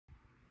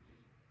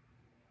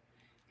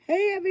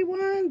Hey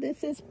everyone,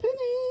 this is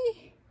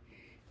Penny,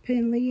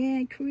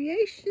 Penley-Ann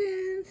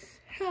Creations.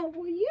 How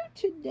are you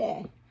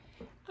today?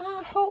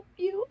 I hope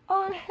you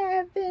are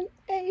having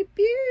a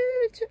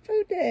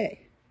beautiful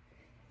day.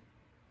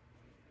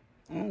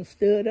 I done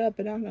stood up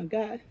and I done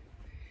got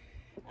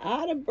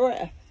out of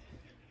breath.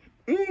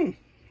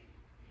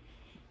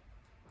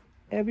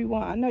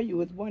 Everyone, I know you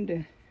was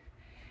wondering,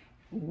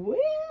 where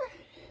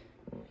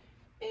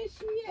is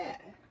she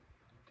at?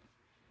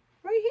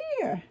 Right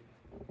here.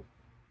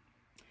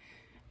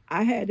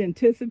 I had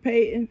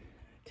anticipated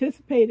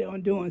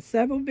on doing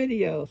several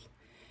videos.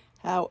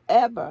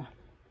 However,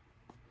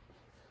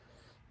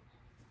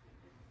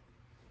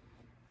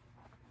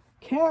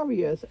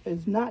 carriers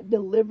is not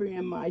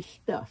delivering my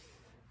stuff.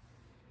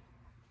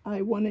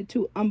 I wanted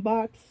to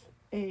unbox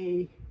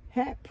a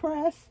hat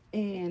press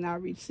and I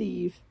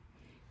received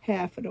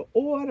half of the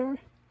order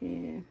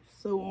and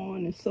so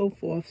on and so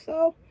forth.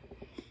 So,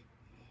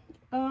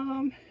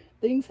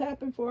 things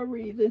happen for a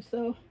reason.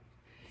 So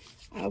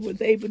I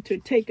was able to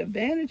take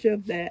advantage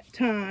of that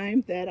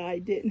time that I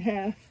didn't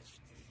have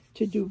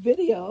to do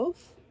videos.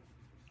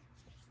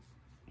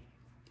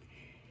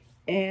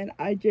 And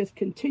I just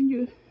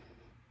continue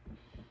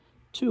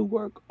to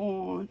work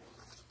on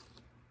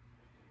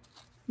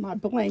my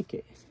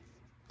blanket.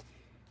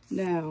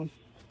 Now,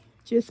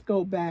 just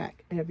go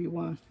back,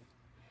 everyone.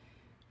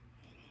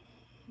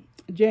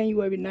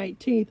 January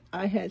 19th,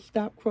 I had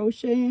stopped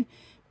crocheting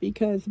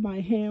because my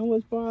hand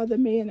was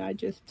bothering me, and I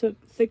just took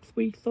 6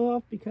 weeks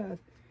off because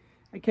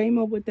I came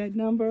up with that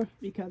number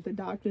because the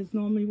doctors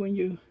normally, when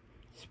you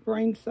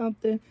spring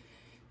something,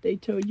 they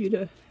tell you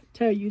to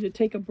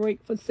take a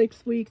break for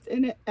 6 weeks,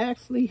 and it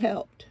actually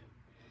helped.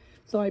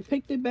 So I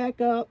picked it back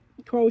up,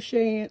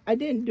 crocheting. I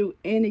didn't do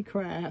any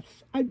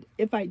crafts.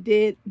 If I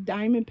did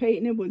diamond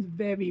painting, it was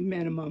very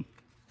minimum.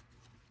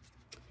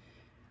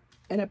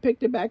 And I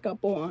picked it back up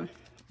on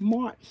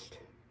March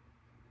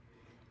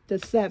the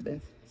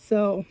 7th.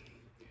 So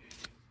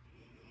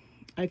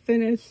I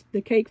finished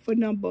the cake for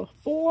number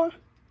 4.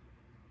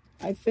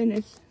 I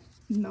finished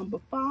number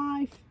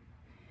 5.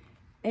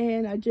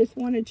 And I just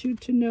wanted you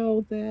to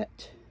know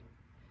that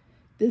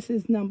this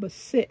is number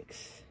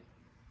 6.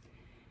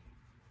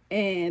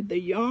 And the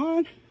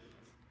yarn,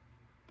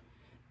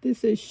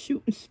 this is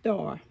Shooting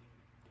Star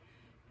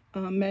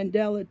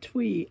Mandela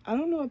Tweed. I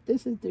don't know if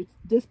this is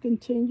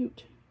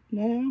discontinued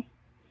now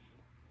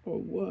or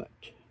what.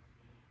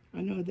 I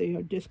know they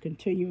are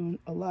discontinuing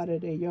a lot of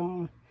their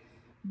yarn.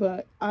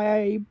 But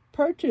I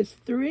purchased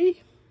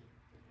 3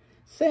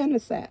 Santa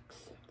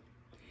sacks.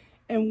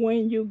 And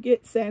when you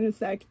get Santa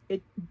sacks,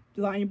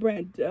 Lion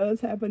Brand does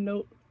have a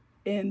note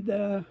in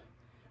the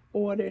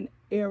order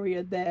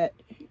area that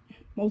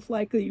most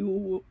likely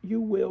you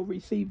will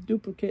receive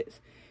duplicates.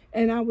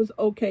 And I was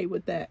okay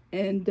with that.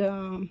 And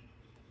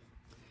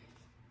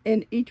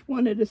in each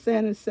one of the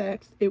Santa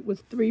sacks, it was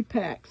 3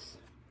 packs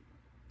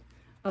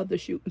of the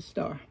Shooting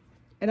Star.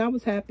 And I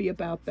was happy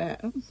about that.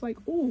 I was like,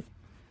 ooh,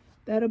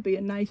 that'll be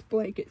a nice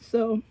blanket.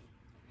 So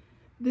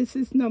this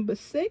is number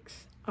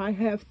 6. I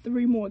have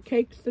 3 more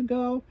cakes to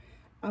go.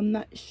 I'm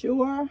not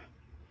sure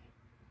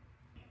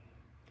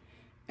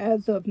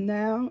as of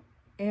now,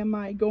 am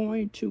I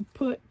going to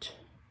put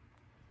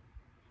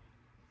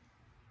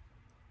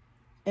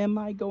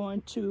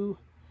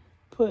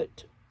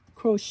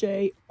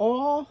crochet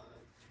all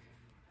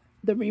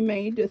the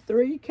remainder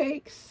 3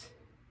 cakes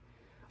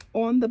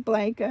on the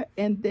blanket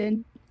and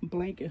then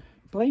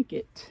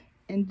blanket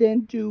and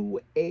then do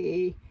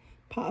a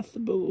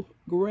possible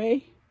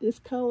gray, this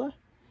color,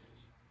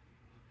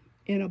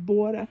 in a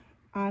border?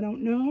 I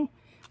don't know.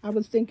 I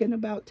was thinking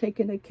about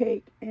taking a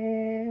cake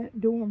and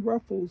doing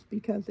ruffles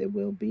because it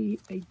will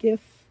be a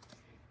gift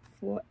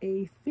for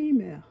a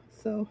female.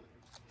 So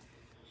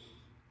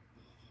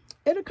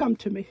it'll come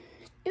to me.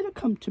 It'll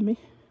come to me.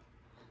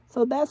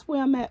 So that's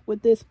where I'm at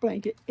with this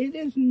blanket. It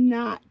is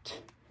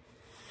not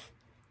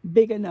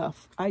big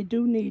enough. I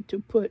do need to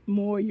put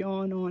more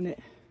yarn on it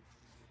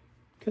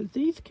because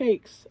these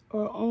cakes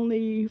are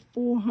only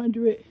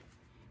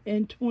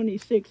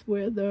 426,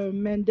 where the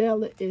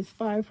Mandela is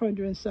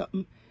 500 and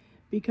something,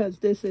 because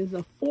this is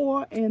a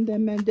 4 and the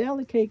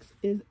Mandela cakes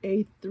is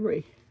a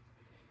 3.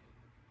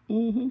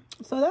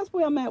 So that's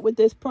where I'm at with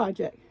this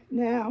project.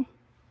 Now,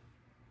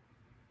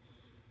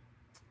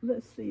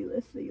 let's see.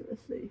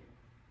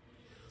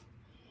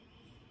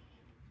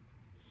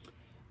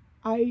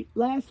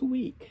 Last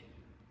week,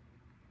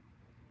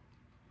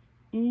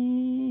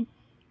 I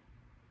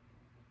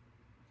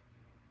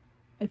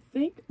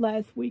think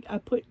last week I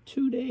put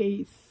 2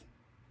 days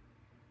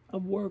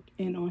of work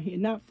in on here.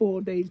 Not 4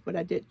 days, but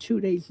I did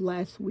 2 days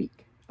last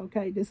week.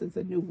 Okay, this is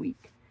a new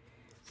week.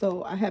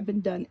 So I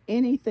haven't done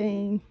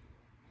anything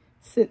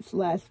since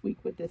last week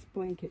with this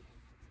blanket.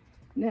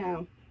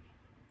 Now,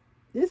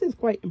 this is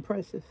quite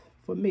impressive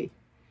for me.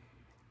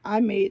 I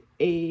made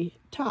a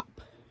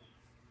top.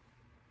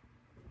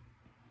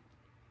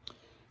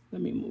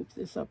 Let me move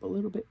this up a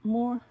little bit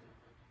more.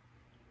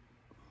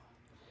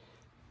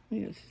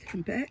 Let's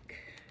come back.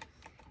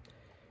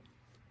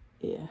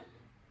 Yeah.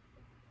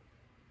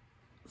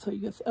 So you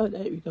can see, oh,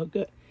 there we go,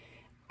 good.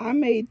 I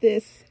made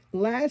this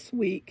last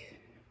week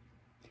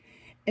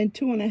in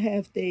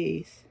 2.5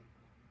 days.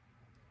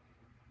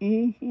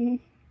 This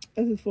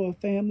is for a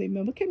family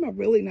member. It came out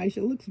really nice.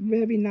 It looks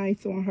very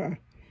nice on her.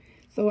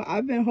 So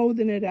I've been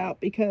holding it out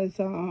because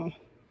I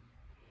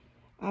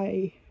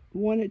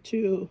wanted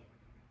to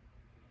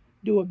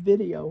do a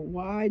video.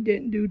 Why I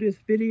didn't do this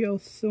video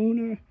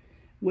sooner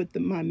with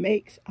my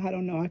makes, I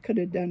don't know. I could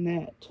have done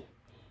that.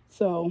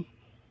 So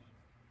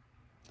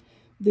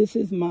this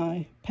is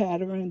my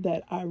pattern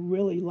that I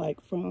really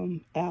like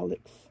from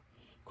Alex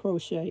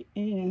Crochet,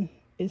 and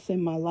it's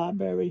in my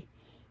library.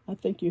 I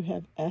think you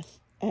have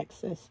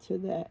access to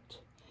that.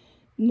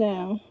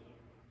 Now,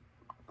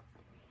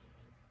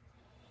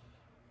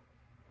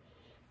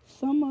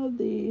 some of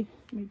the,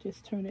 let me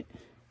just turn it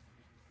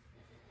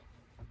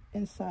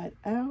inside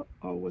out,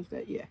 or was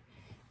that, yeah,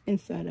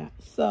 inside out.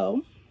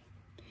 So,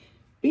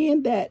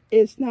 being that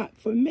it's not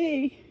for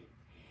me,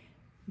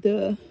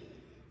 the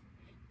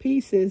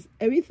pieces,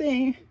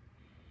 everything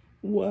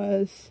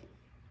was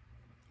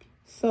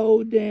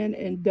sewed in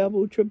and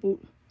double, triple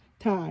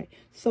tied.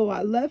 So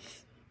I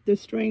left the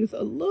strings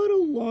a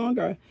little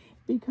longer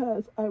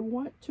because I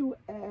want to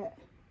add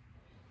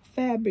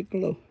fabric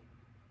glue.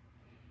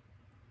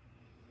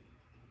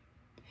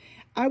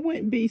 I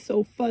wouldn't be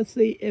so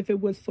fussy if it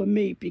was for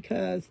me,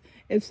 because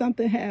if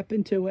something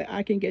happened to it,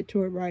 I can get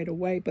to it right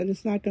away, but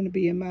it's not going to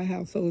be in my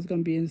household. It's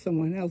going to be in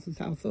someone else's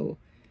household.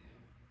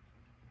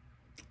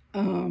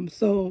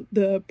 So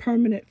the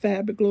permanent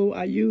fabric glue,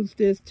 I use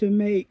this to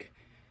make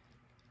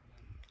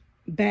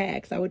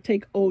bags. I would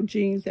take old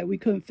jeans that we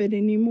couldn't fit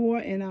anymore,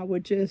 and I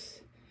would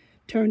just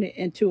turn it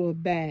into a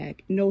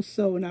bag. No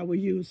sew, and I would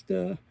use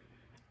the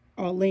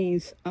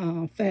Arlene's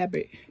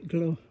fabric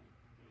glue.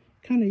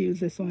 Kind of use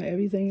this on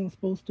everything I'm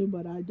supposed to,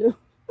 but I do.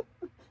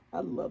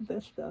 I love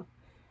that stuff.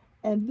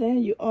 And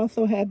then you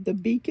also have the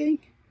Beacon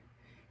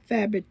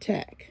fabric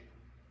tack.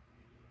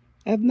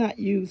 I've not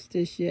used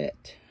this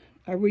yet.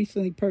 I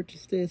recently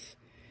purchased this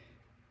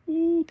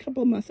a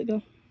couple of months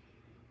ago.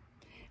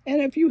 And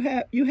if you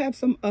have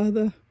some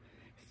other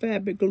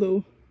fabric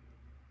glue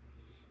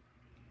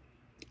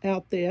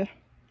out there,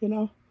 you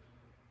know,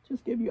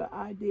 just give you an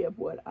idea of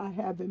what I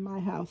have in my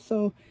house.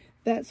 So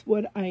that's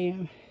what I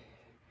am.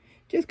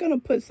 Just going to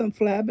put some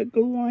fabric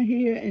glue on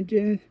here and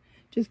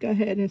just go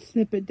ahead and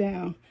snip it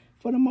down.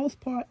 For the most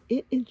part,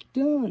 it is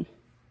done.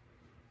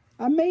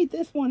 I made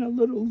this one a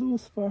little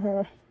loose for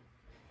her.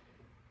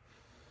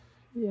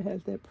 It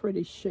has that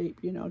pretty shape,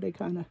 you know. They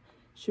kind of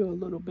show a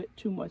little bit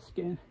too much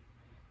skin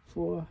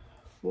for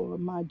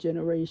my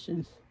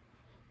generations.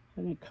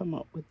 I didn't come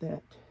up with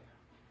that.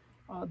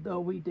 Although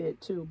we did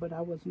too, but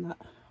I was not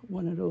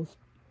one of those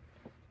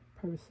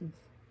persons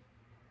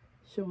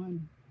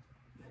showing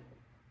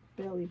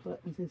belly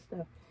buttons and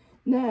stuff.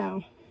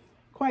 Now,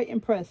 quite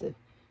impressive.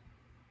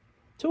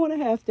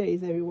 2.5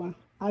 days, everyone.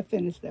 I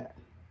finished that.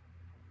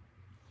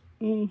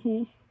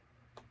 And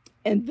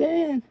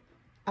then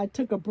I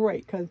took a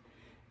break because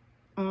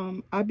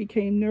I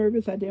became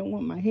nervous. I didn't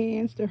want my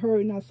hands to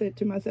hurt, and I said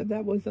to myself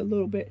that was a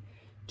little bit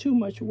too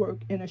much work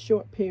in a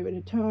short period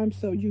of time,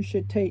 so you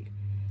should take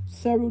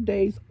several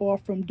days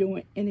off from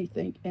doing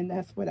anything, and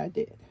that's what I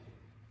did.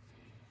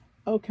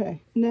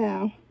 Okay,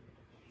 now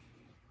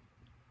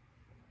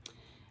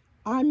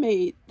I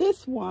made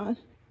this one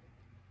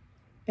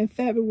in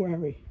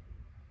February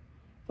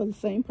for the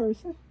same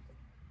person.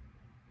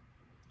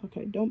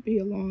 Okay, don't be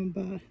alarmed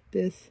by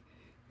this.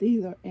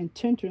 These are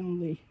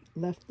intentionally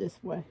left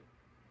this way.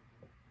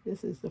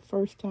 This is the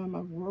first time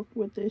I've worked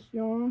with this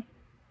yarn.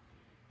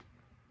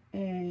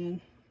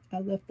 And I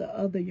left the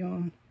other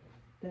yarn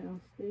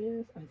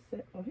downstairs. I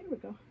said, oh, here we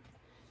go.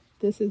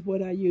 This is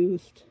what I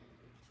used.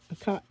 A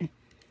cotton.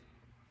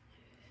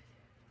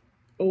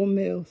 Old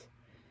Mills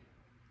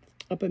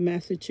up in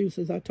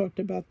Massachusetts. I talked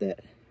about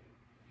that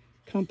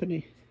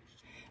company.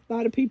 A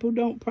lot of people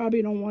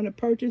probably don't want to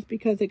purchase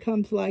because it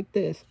comes like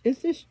this.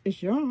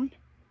 It's yarn,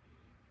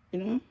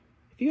 you know.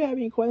 If you have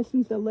any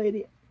questions, the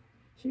lady,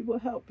 she will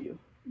help you,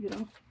 you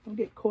know. Don't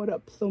get caught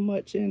up so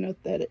much in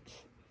aesthetics.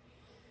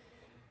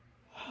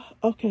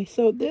 Okay,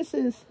 so this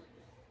is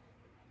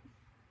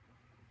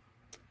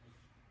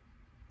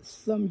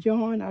some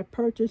yarn I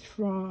purchased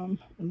from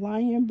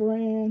Lion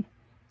Brand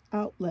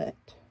Outlet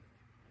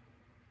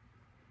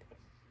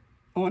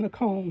on a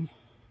comb.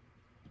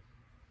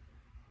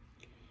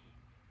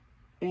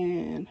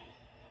 And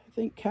I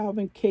think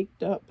Calvin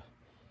caked up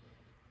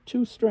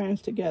 2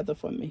 strands together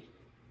for me.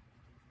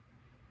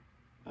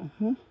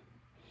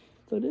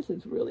 So this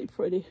is really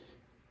pretty.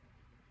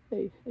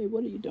 Hey,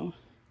 what are you doing?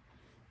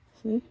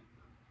 See?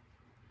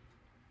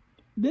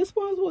 This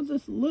one was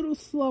just a little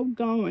slow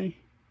going.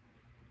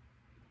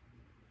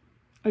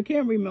 I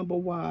can't remember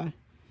why,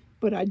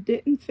 but I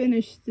didn't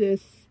finish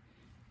this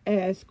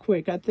as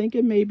quick. I think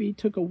it maybe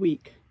took a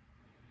week.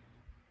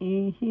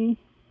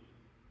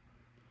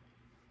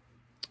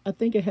 I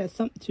think it has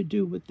something to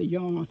do with the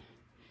yarn.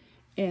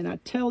 And I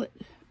tell it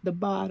the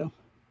bottom.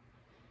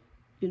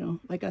 You know,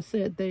 like I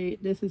said,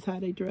 this is how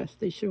they dress.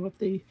 They show up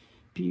the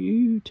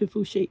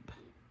beautiful shape.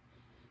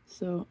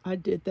 So I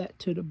did that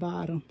to the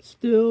bottom.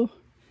 Still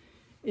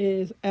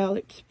is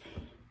Alex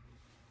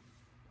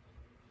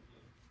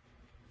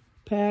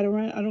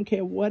pattern. I don't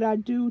care what I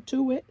do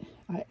to it.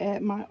 I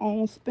add my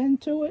own spin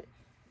to it.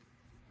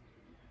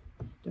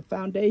 The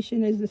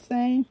foundation is the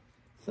same,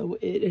 so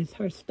it is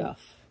her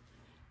stuff.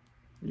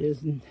 It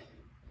isn't.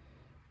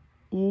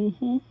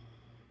 So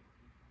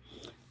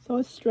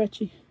it's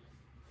stretchy.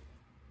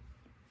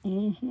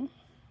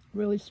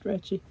 Really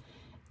stretchy.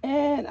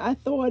 And I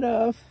thought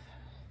of,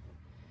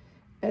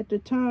 at the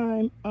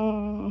time,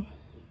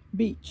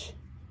 beach.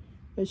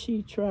 But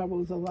she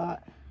travels a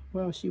lot.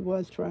 Well, she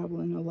was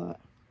traveling a lot.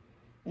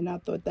 And I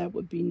thought that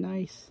would be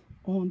nice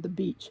on the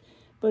beach.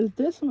 But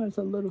this one is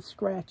a little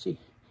scratchy.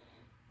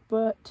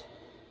 But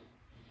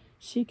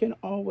she can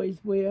always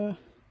wear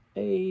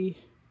a,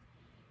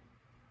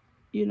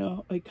 you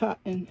know, a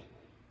cotton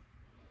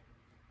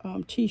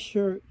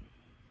t-shirt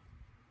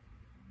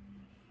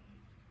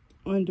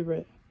under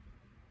it.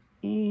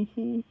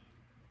 And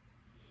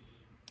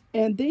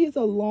these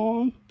are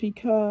long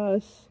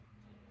because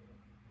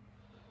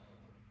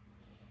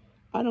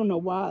I don't know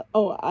why.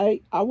 Oh,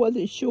 I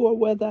wasn't sure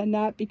whether or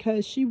not,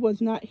 because she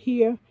was not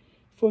here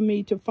for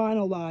me to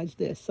finalize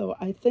this. So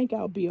I think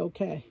I'll be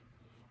okay.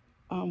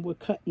 We're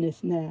cutting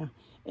this now.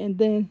 And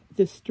then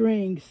the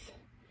strings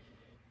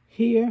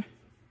here,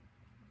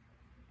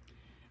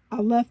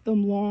 I left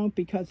them long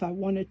because I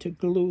wanted to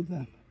glue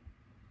them.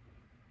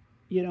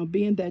 You know,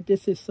 being that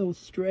this is so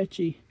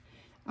stretchy,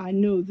 I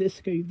knew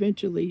this could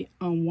eventually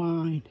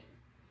unwind.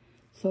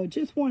 So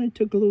just wanted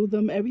to glue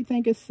them.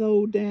 Everything is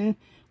sewed in.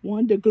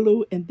 Wanted to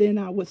glue, and then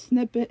I would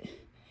snip it,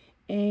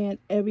 and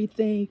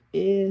everything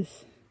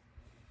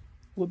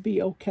would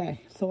be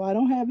okay. So I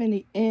don't have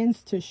any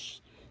ends to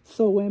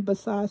sew in.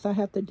 Besides, I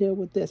have to deal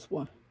with this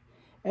one.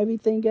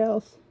 Everything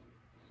else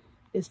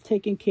is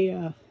taken care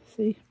of.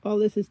 See, all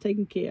this is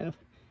taken care of.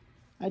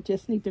 I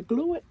just need to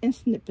glue it and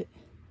snip it.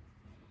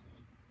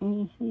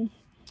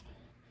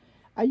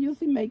 I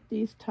usually make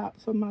these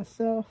tops for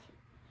myself,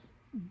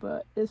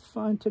 but it's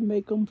fun to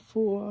make them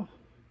for,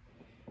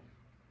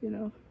 you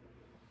know,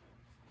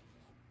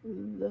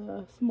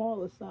 the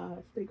smaller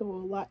size. They go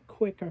a lot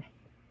quicker.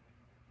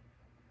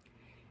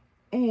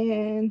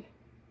 And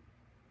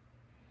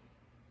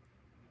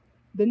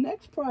the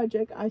next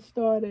project I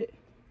started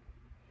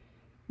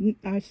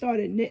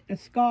knitting a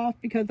scarf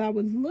because I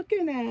was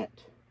looking at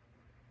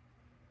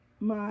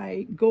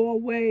my go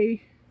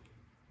away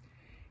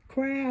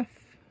craft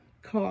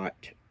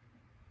cart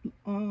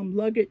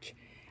luggage.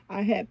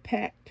 I had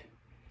packed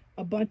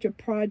a bunch of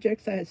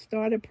projects. I had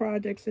started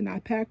projects and I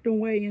packed them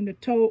away in the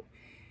tote.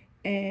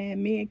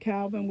 And me and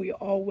Calvin, we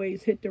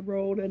always hit the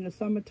road in the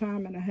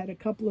summertime. And I had a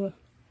couple of,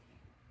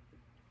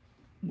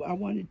 I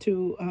wanted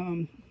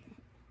to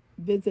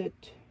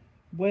visit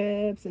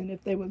Webb's, and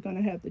if they were going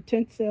to have the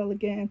tent sale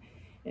again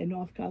in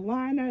North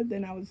Carolina,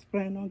 then I was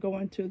planning on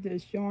going to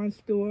this yarn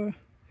store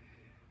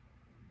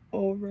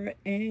over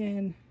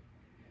in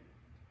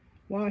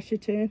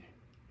Washington.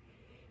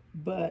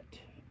 But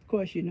of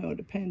course, you know,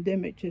 the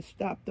pandemic just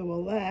stopped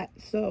all that.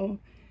 So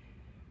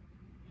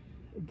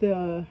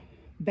the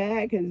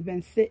bag has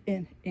been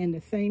sitting in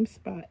the same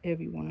spot,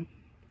 everyone,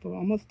 for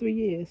almost 3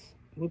 years.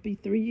 Will be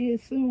 3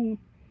 years soon.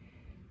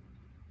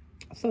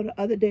 So the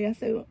other day I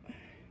said,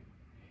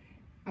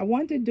 I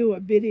wanted to do a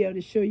video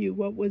to show you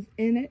what was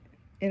in it,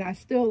 and I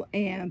still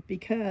am,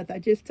 because I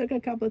just took a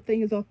couple of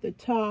things off the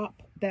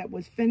top that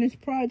was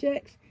finished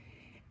projects,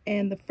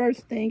 and the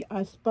first thing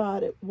I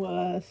spotted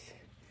was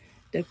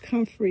the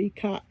comfrey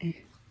cotton.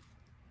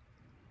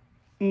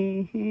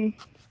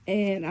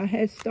 And I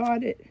had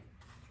started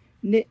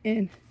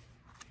knitting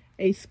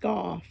a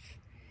scarf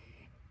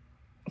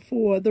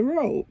for the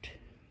road,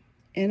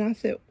 and I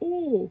said,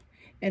 oh,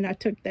 and I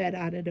took that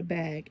out of the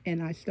bag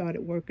and I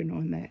started working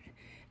on that.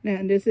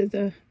 Now this is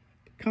a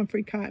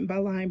comfrey cotton by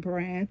Line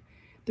brand,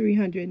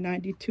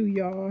 392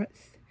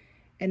 yards,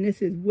 and this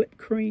is whipped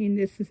cream.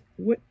 This is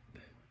whipped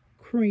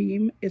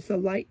cream. It's a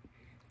light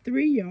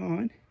 3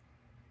 yarn.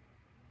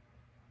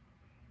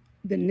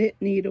 The knit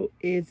needle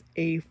is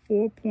a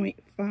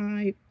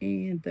 4.5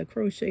 and the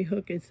crochet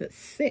hook is a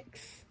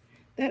 6.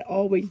 That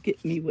always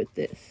gets me with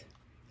this.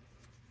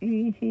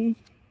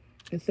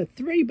 It's a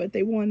 3, but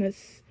they want a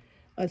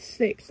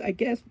 6, I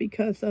guess,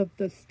 because of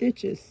the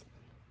stitches.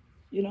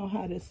 You know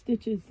how the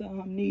stitches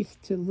needs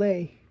to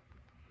lay.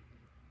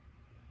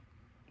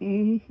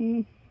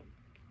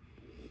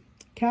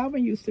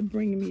 Calvin used to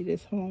bring me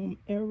this home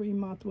every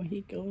month when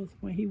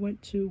he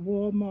went to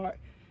Walmart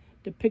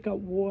to pick up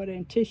water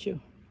and tissue.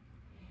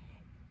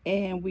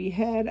 And we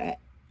had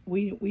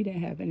we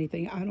didn't have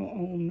anything. I don't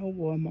own no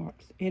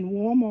Walmarts. In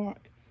Walmart,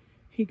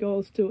 he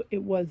goes to,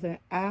 it was an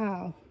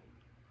aisle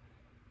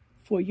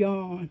for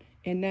yarn,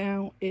 and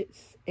now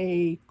it's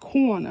a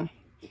corner.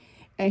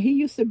 And he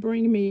used to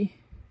bring me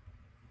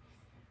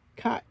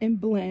cotton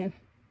blend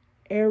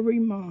every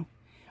month.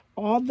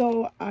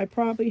 Although I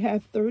probably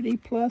have 30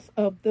 plus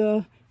of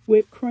the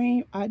whipped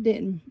cream, I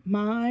didn't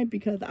mind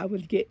because I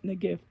was getting a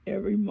gift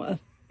every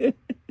month.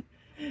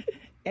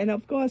 And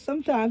of course,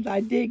 sometimes I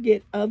did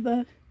get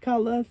other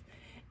colors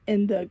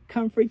in the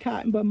comfrey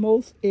cotton, but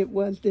most it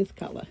was this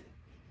color.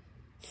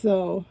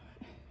 So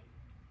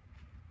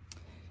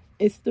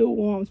it still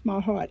warms my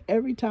heart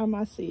every time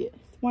I see it.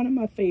 It's one of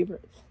my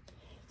favorites.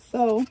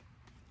 So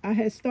I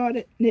had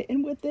started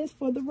knitting with this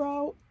for the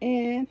row,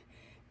 and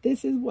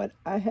this is what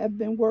I have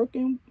been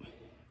working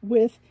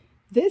with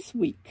this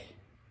week.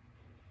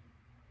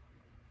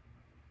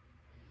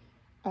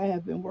 I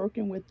have been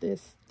working with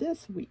this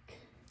week.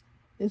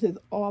 This is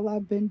all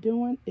I've been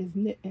doing is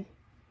knitting.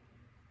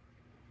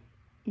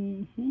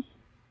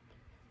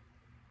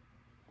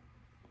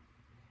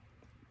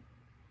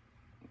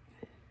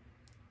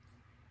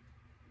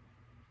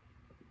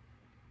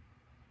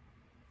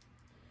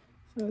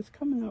 So it's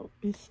coming out,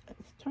 it's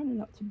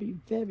turning out to be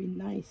very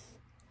nice,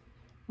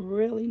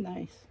 really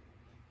nice.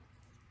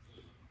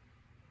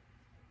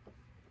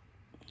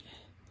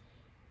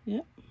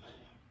 Yep,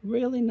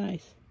 really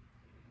nice.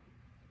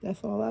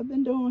 That's all I've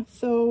been doing.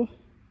 So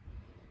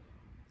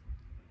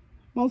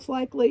most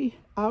likely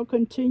I'll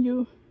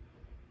continue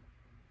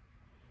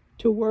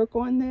to work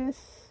on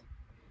this,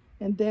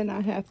 and then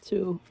I have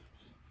to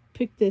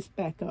pick this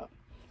back up.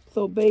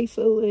 So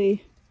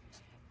basically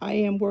I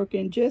am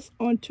working just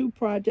on 2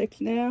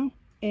 projects now,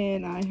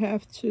 and I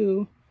have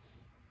to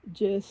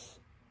just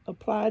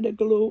apply the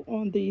glue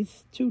on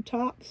these 2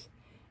 tops,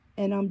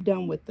 and I'm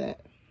done with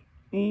that.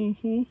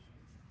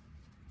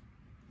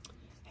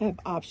 Have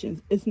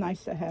options. It's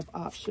nice to have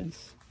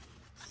options.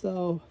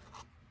 So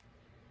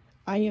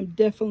I am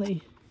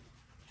definitely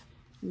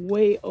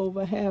way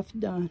over half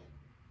done.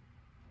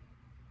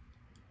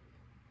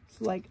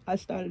 It's like I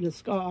started a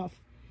scarf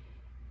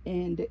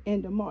in the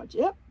end of March.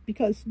 Yep,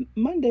 because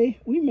Monday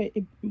we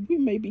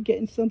may be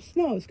getting some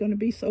snow. It's going to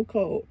be so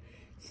cold.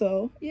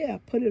 So yeah,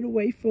 put it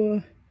away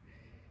for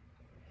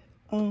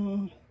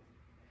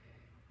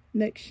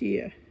next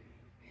year.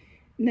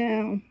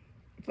 Now,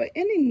 for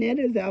any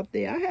knitters out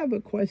there, I have a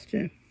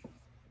question.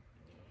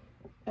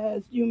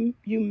 As you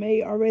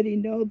may already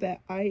know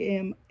that I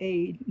am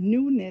a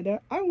new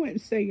knitter. I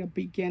wouldn't say a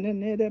beginner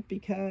knitter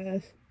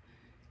because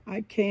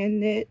I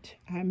can knit.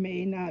 I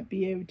may not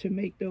be able to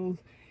make those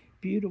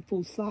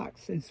beautiful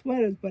socks and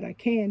sweaters, but I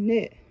can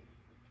knit.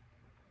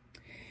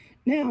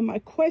 Now, my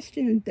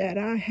question that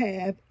I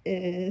have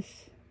is,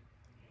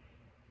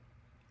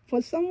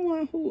 for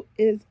someone who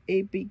is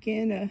a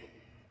beginner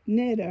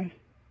knitter,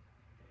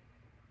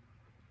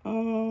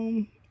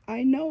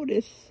 I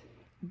noticed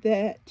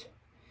that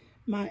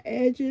my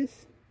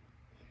edges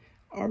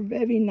are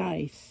very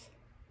nice,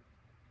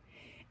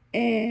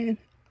 and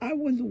I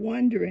was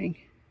wondering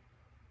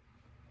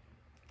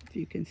if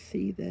you can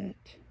see that.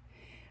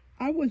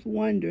 I was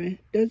wondering,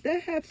 does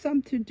that have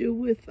something to do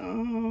with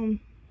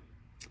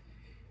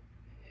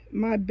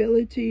my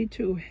ability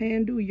to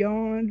handle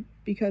yarn?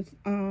 Because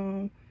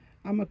I'm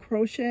a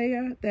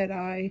crocheter, that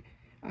I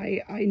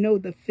know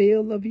the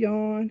feel of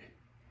yarn,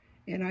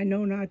 and I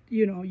know not,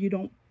 you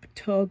don't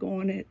tug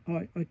on it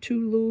or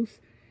too loose.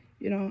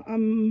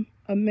 I'm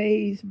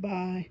amazed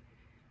by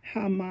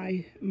how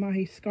my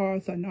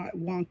scarves are not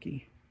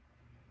wonky,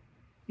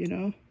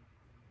 and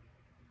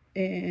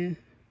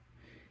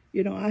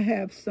I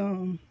have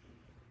some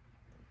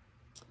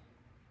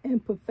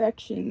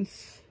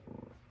imperfections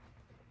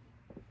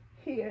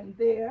here and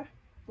there.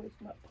 Where's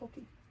my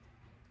puppy?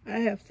 I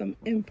have some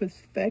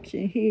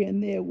imperfection here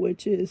and there,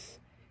 which is,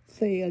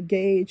 say, a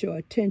gauge or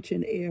a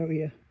tension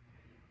area,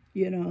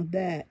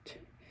 that.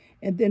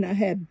 And then I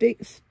have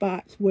big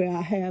spots where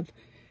I have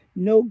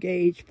no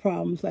gauge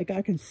problems. Like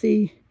I can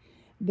see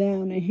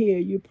down in here,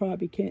 you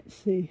probably can't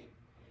see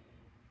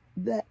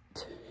that.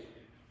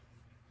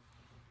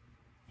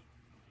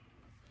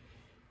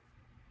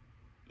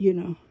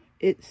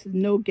 It's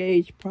no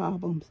gauge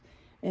problems.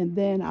 And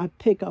then I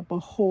pick up a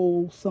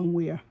hole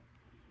somewhere,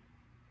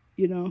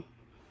 in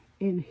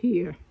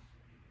here.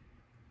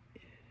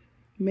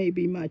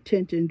 Maybe my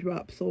tension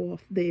drops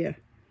off there.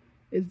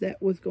 Is that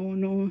what's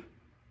going on?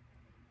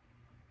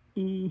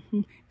 And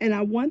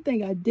one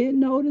thing I did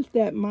notice,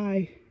 that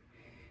my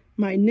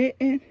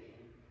knitting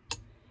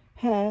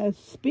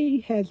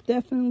speed has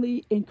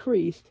definitely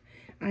increased.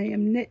 I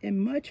am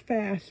knitting much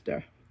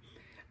faster.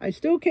 I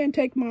still can't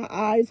take my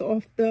eyes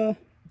off the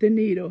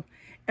needle.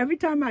 Every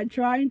time I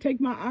try and take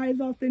my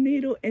eyes off the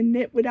needle and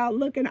knit without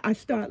looking, I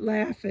start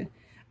laughing.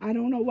 I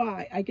don't know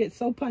why. I get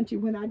so punchy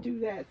when I do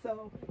that.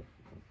 So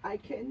I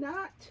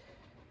cannot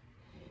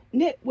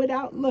knit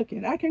without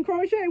looking. I can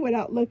crochet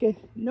without looking,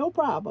 no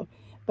problem.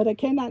 But I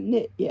cannot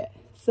knit yet.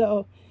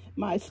 So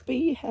my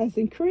speed has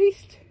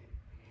increased,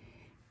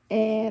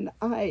 and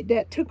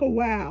that took a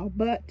while,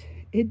 but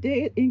it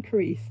did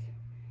increase.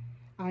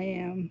 I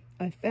am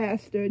a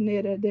faster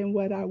knitter than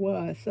what I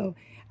was. So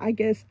I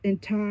guess in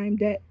time,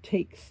 that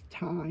takes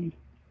time.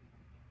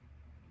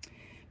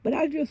 But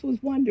I just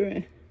was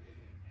wondering,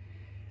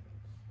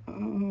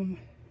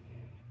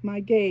 my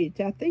gauge,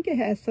 I think it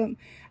has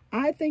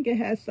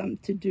something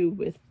to do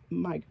with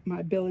my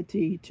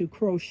ability to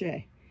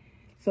crochet.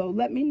 So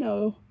let me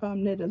know,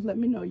 knitters, let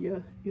me know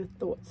your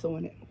thoughts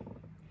on it.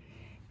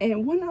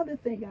 And one other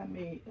thing I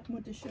made, I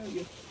want to show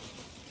you.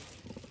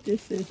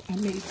 This is, I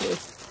made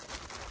this.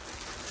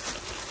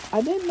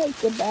 I didn't make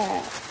the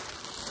bag,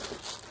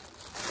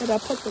 but I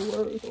put the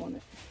words on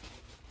it.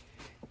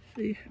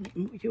 See, let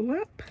me move you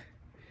up.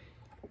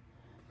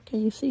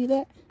 Can you see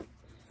that?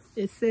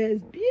 It says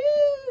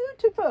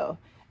beautiful.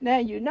 Now,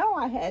 you know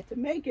I had to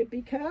make it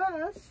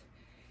because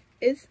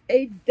it's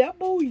a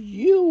double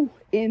U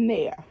in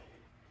there.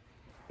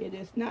 It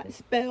is not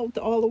spelled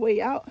all the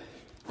way out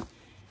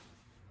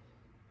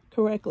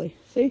correctly.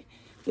 See,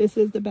 this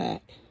is the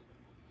back.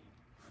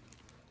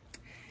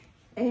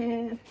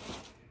 And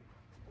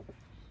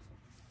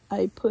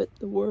I put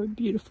the word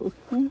beautiful.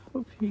 I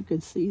hope you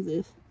can see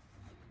this.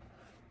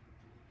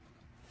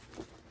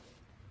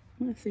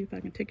 Let's see if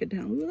I can take it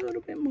down a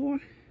little bit more.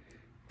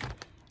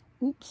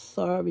 Oops,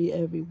 sorry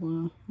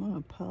everyone. My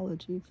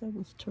apologies, that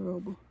was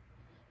terrible.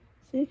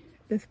 See,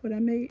 that's what I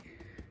made.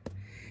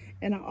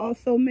 And I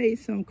also made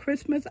some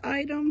Christmas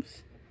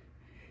items.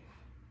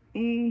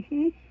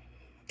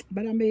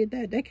 But I made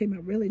that. That came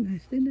out really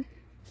nice, didn't it?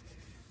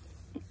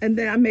 And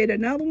then I made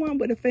another one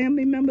with a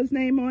family member's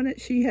name on it.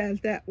 She has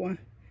that one.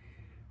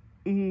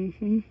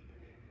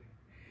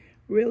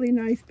 Really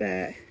nice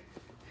bag.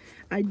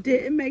 I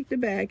didn't make the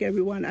bag,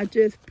 everyone. I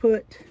just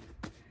put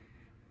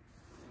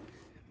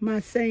my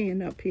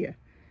saying up here.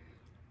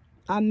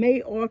 I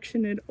may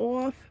auction it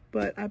off,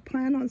 but I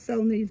plan on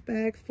selling these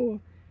bags for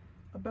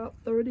about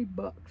 30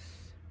 bucks.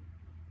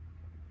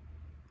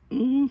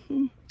 I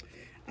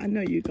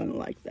know you're gonna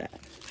like that.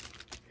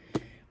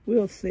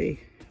 We'll see.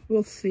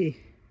 We'll see.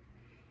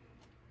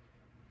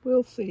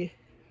 We'll see.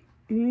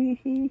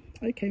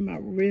 It came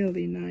out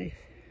really nice.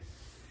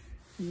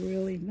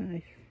 Really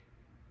nice.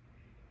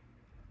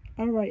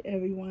 All right,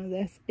 everyone,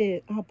 that's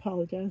it. I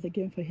apologize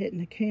again for hitting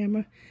the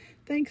camera.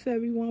 Thanks,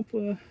 everyone,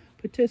 for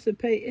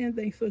participating.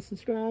 Thanks for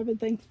subscribing.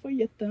 Thanks for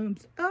your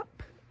thumbs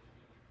up.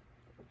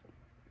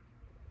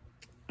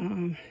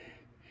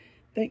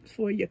 Thanks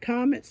for your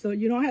comments. So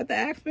you don't have to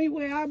ask me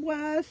where I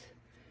was.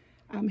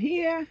 I'm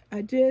here.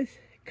 I just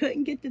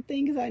couldn't get the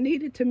things I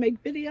needed to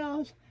make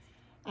videos.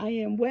 I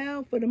am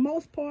well for the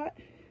most part.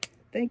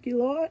 Thank you,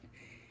 Lord.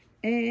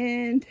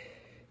 And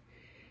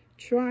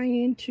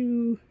trying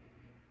to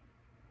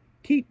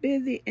keep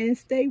busy and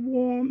stay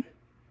warm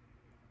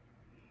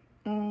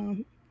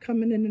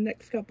coming in the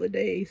next couple of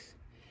days.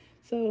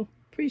 So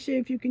appreciate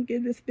if you can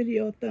give this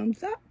video a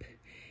thumbs up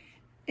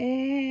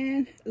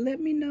and let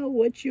me know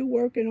what you're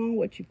working on,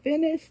 what you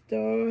finished,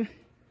 or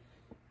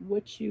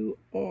what you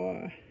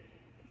are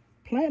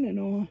planning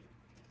on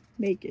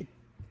making.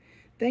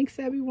 Thanks,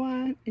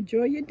 everyone.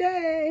 Enjoy your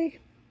day.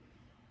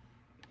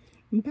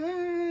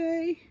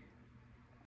 Bye.